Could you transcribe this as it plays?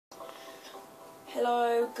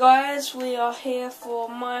Hello guys, we are here for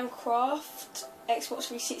Minecraft Xbox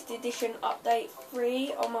 360 Edition Update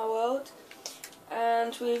 3 on my world,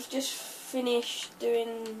 and we've just finishing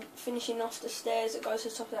off the stairs that goes to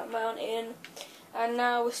the top of that mountain, and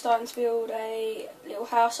now we're starting to build a little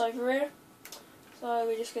house over here. So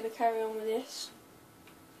we're just going to carry on with this.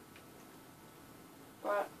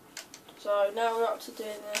 Right, so now we're up to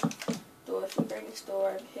doing the door. If we bring this door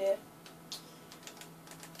over here.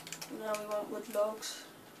 Now we want wood logs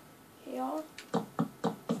here.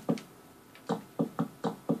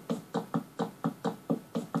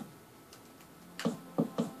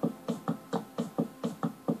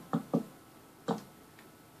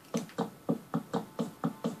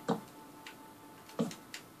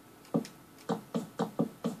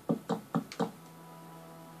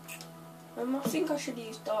 I think I should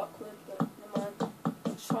use dark wood, but never mind.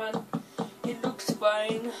 It's fine. It looks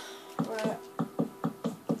fine. Right.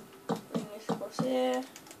 Here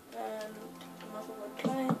and another wood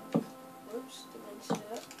plank. Whoops, didn't mean to do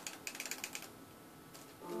that.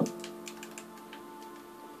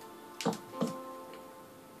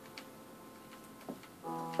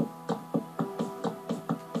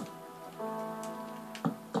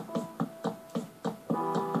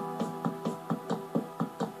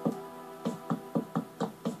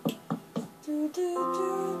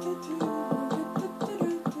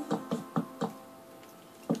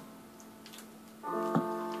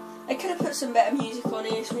 I could have put some better music on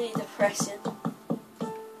here, it's really depressing.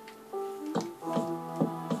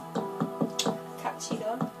 Catchy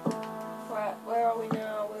though. Right, where are we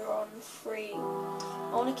now? We're on 3. I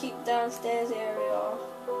want to keep the downstairs area.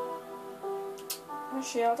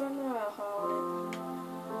 Actually, I don't know how I want it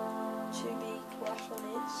to be, quite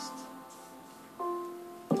honest.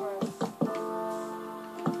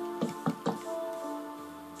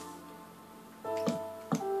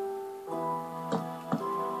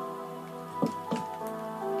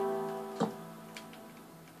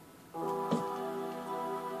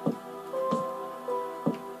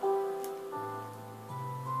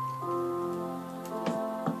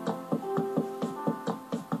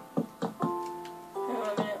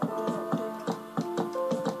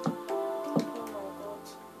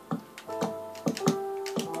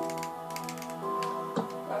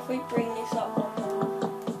 If we bring this up on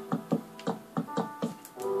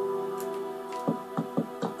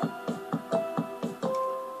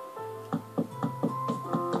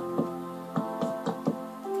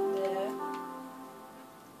there,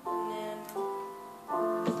 and then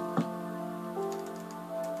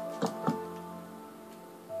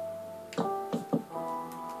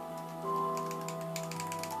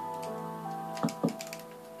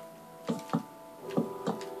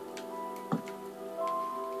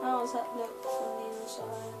how does that look from the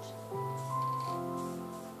inside?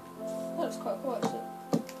 That looks quite cool actually.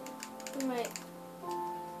 Mate.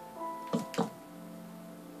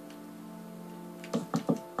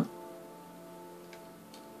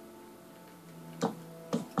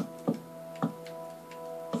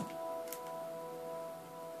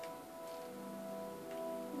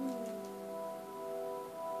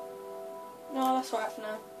 No, that's right for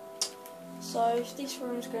now. So if this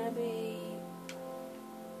room's going to be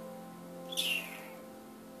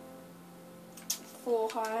 4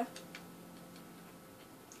 high,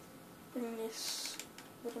 bring this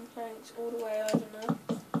wooden planks all the way over now.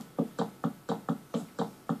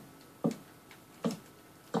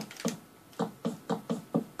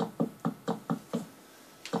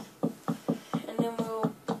 And then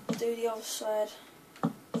we'll do the other side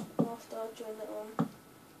after I join it on.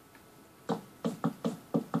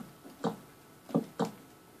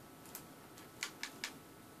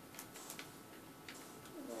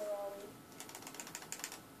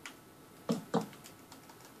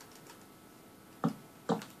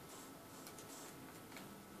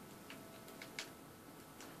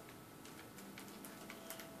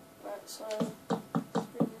 So let's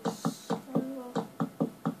bring this over.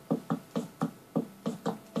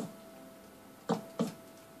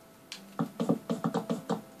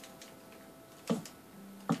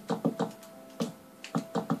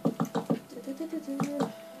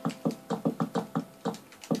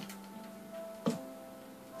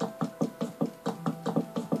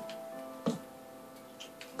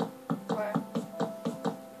 Right.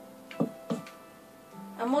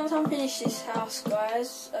 And once I'm finished this house,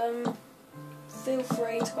 guys, feel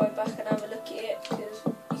free to go back and have a look at it, because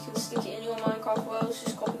you can stick it in your Minecraft worlds,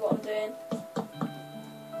 just copy what I'm doing.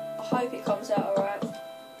 I hope it comes out alright.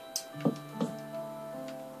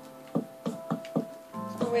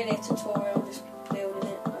 It's not really a tutorial, I'm just building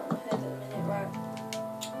it. I'm ahead of the minute, right.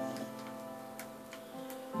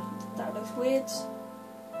 That looks weird.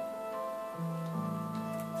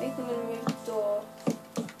 I think I'm going to move the door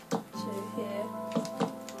to here,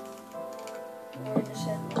 or in the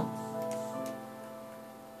centre.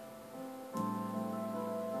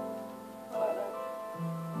 I like that.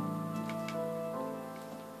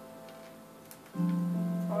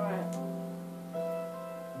 Alright.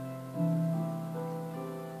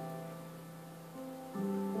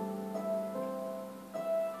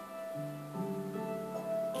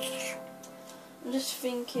 I'm just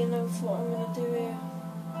thinking of what I'm going to do here.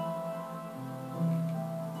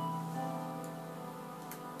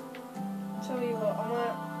 Tell you what, I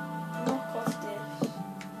might knock off this.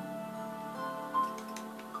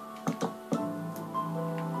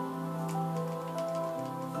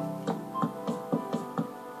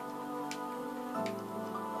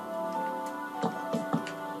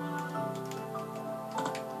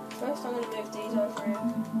 First I'm going to move these over here,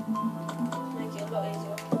 make it a lot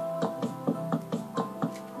easier.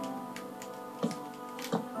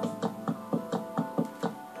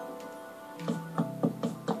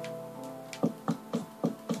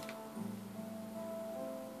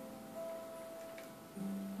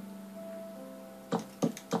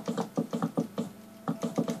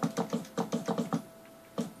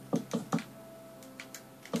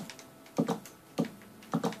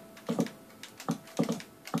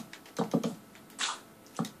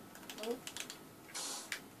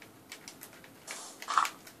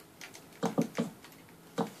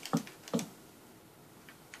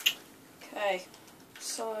 Okay,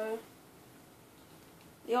 so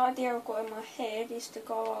the idea I've got in my head is to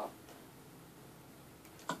go up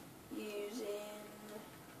using,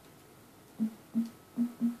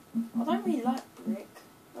 I don't really like brick,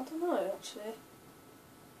 I don't know actually,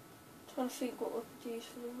 I'm trying to think what we could use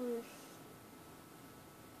for the roof.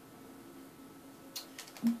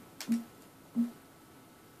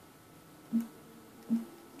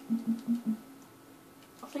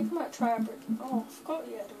 I think I might try a brick. Oh, I forgot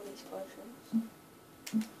you had all these potions.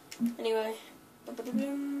 Anyway,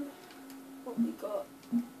 what we got?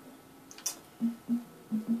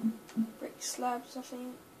 Brick slabs, I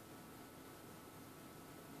think.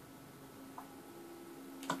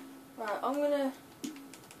 Right, I'm gonna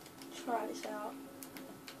try this out.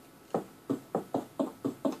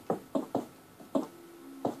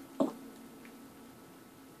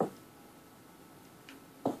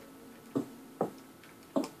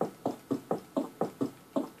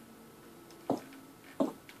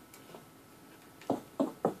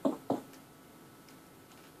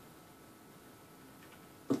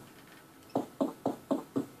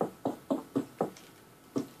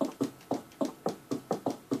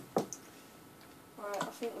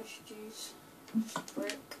 I think we should use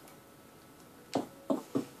brick.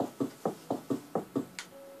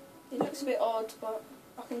 It looks a bit odd, but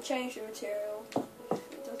I can change the material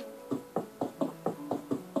if it doesn't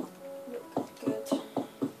look good.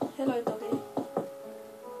 Hello, doggy.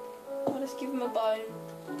 I'll just give him a bone.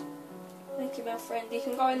 Make him our friend. He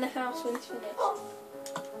can go in the house when it's finished.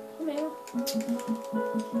 Come here.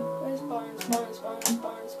 Where's Bones? Bones, Bones,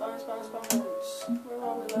 Bones, Bones, Bones, Bones. Where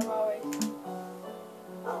are we? Where are we?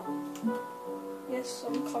 Yes,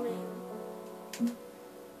 I'm coming.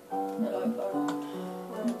 Hello, Bone.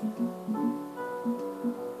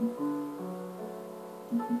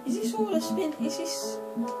 Is this all a spin? Is this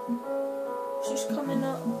just coming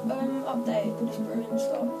up, update with this brewing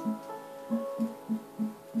stuff?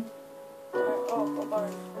 Oh, got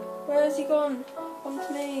Bone. Where has he gone? Come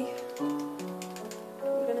to me.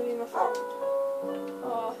 You're gonna be my friend.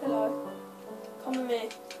 Oh, hello. Come with me.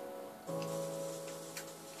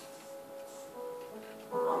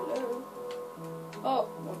 Hello. Oh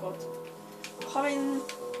my god. Come in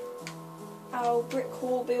our brick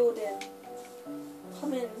wall building.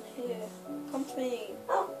 Come in here. Come to me.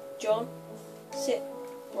 John. Sit.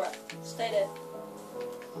 Right. Stay there.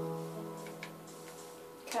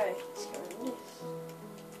 Okay, let's go in this.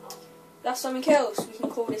 That's something else. We can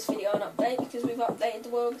call this video an update because we've updated the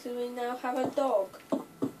world because we now have a dog.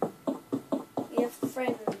 We have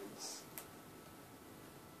friends.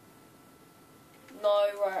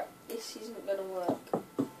 No, right, this isn't going to work.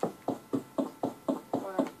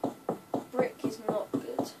 Right, brick is not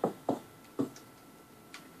good.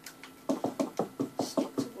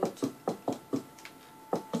 Stick to wood.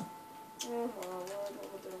 Oh my word, what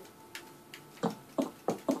we're doing.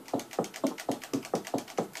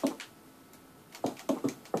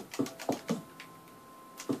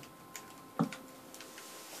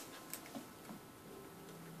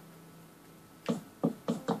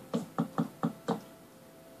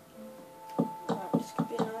 Right, just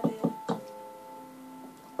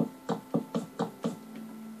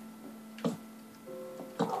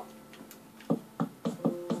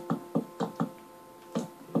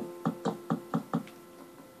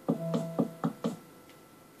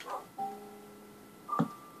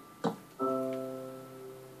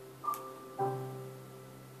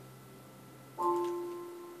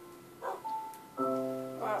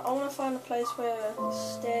find a place where the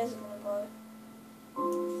stairs are going to go.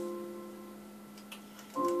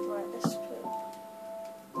 Right, let's put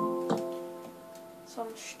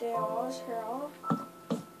some stairs here.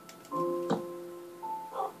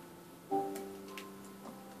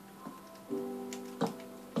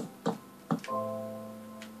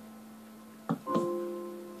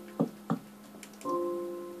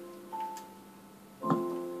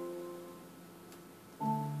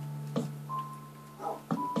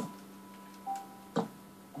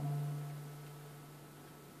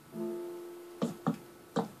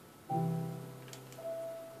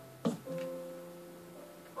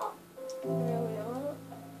 There we are.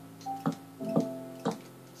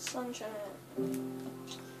 Sunshine.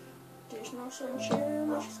 There's no sunshine,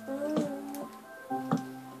 much fun.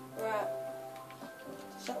 Right.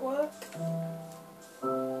 Does that work?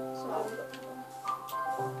 So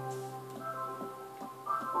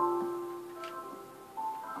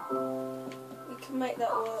we can make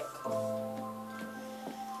that work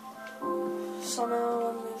somehow.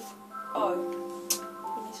 And with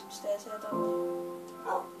we need some stairs here, don't we?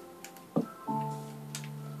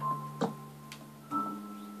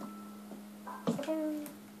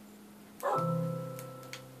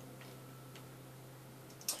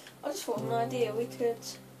 I just thought of an idea. We could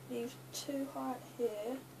leave 2 height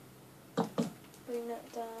here, bring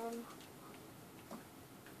that down.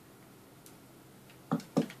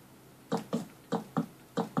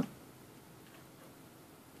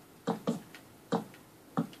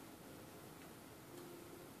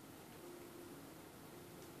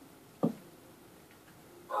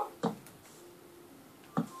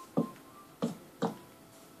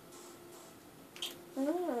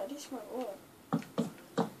 This might work.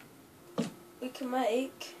 We can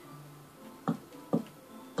make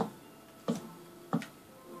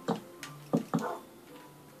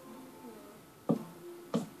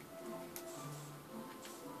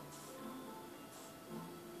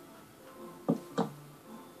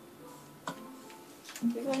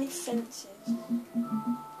we've got any fences?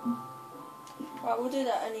 Right, we'll do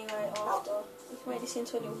that anyway after. We can make this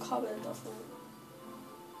into a little cupboard, I thought.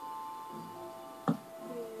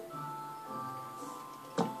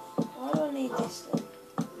 Why do I need this then?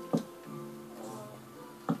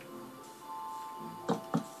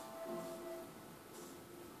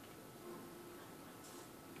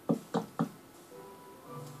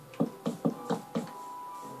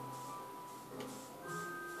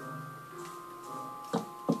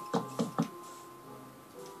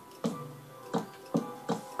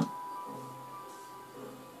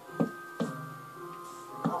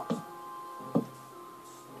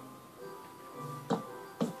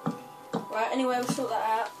 Right, anyway, we'll sort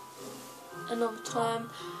that out another time.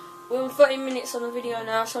 We're on 30 minutes on the video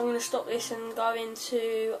now, so I'm going to stop this and go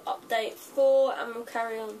into update 4 and we'll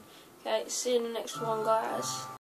carry on. Okay, see you in the next one, guys.